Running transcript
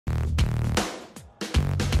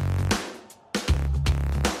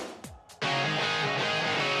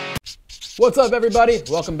What's up, everybody?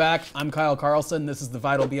 Welcome back. I'm Kyle Carlson. This is the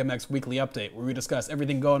Vital BMX Weekly Update, where we discuss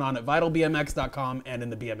everything going on at vitalbmx.com and in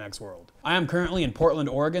the BMX world. I am currently in Portland,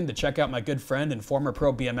 Oregon to check out my good friend and former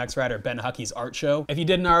pro BMX rider Ben Huckey's art show. If you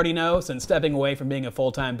didn't already know, since stepping away from being a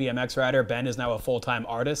full-time BMX rider, Ben is now a full-time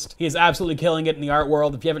artist. He is absolutely killing it in the art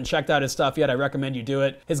world. If you haven't checked out his stuff yet, I recommend you do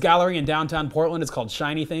it. His gallery in downtown Portland is called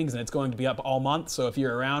Shiny Things, and it's going to be up all month, so if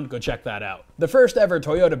you're around, go check that out. The first ever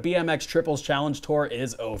Toyota BMX Triples Challenge Tour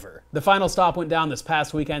is over. The final stop went down this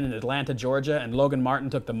past weekend in Atlanta, Georgia, and Logan Martin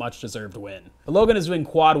took the much-deserved win. Logan is doing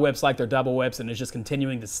quad whips like they're double whips and is just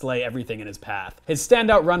continuing to slay everything in his path. His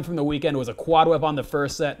standout run from the weekend was a quad whip on the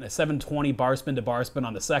first set and a 720 bar spin to bar spin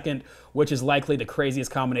on the second, which is likely the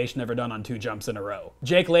craziest combination ever done on two jumps in a row.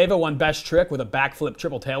 Jake Leva won best trick with a backflip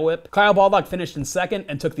triple tail whip. Kyle Baldock finished in second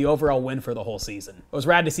and took the overall win for the whole season. It was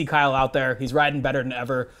rad to see Kyle out there. He's riding better than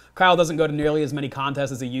ever. Kyle doesn't go to nearly as many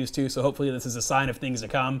contests as he used to, so hopefully this is a sign of things to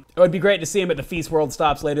come. It would be great to see him at the Feast World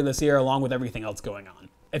Stops later this year, along with everything else going on.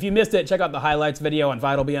 If you missed it, check out the highlights video on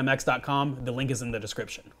vitalbmx.com. The link is in the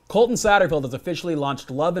description. Colton Satterfield has officially launched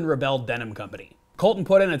Love and Rebel Denim Company. Colton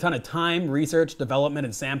put in a ton of time, research, development,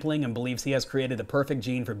 and sampling and believes he has created the perfect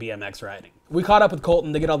gene for BMX riding. We caught up with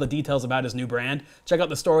Colton to get all the details about his new brand. Check out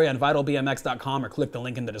the story on vitalbmx.com or click the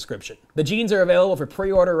link in the description. The jeans are available for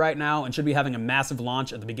pre-order right now and should be having a massive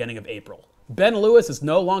launch at the beginning of April. Ben Lewis is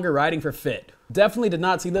no longer riding for Fit. Definitely did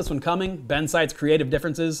not see this one coming. Ben cites creative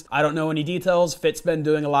differences. I don't know any details. Fit's been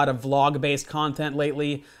doing a lot of vlog-based content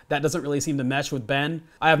lately. That doesn't really seem to mesh with Ben.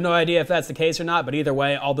 I have no idea if that's the case or not, but either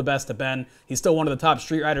way, all the best to Ben. He's still one of the top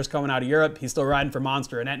street riders coming out of Europe. He's still riding for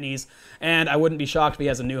Monster and Etnies, and I wouldn't be shocked if he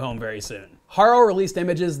has a new home very soon. Haro released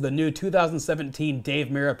images of the new 2017 Dave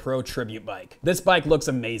Mirra Pro Tribute bike. This bike looks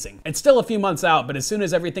amazing. It's still a few months out, but as soon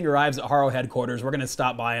as everything arrives at Haro headquarters, we're going to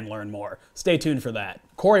stop by and learn more. Stay tuned for that.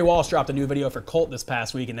 Walsh dropped a new video for Colt this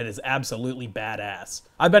past week, and it is absolutely badass.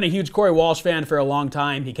 I've been a huge Walsh fan for a long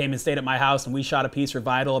time. He came and stayed at my house, and we shot a piece for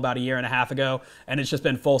Vital about 1.5 years ago, and it's just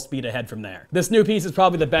been full speed ahead from there. This new piece is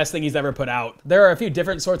probably the best thing he's ever put out. There are a few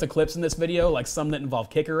different sorts of clips in this video, like some that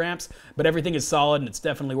involve kicker ramps, but everything is solid, and it's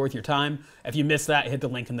definitely worth your time. If you missed that, hit the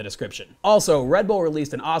link in the description. Also, Red Bull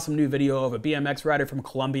released an awesome new video of a BMX rider from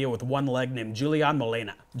Colombia with one leg named Julián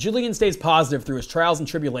Molina. Julián stays positive through his trials and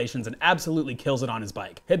tribulations and absolutely kills it on his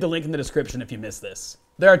bike. Hit the link in the description if you missed this.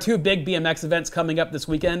 There are two big BMX events coming up this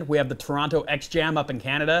weekend. We have the Toronto X Jam up in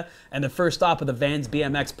Canada and the first stop of the Vans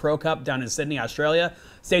BMX Pro Cup down in Sydney, Australia.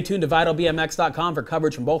 Stay tuned to vitalbmx.com for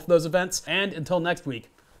coverage from both of those events, and until next week,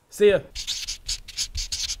 see ya.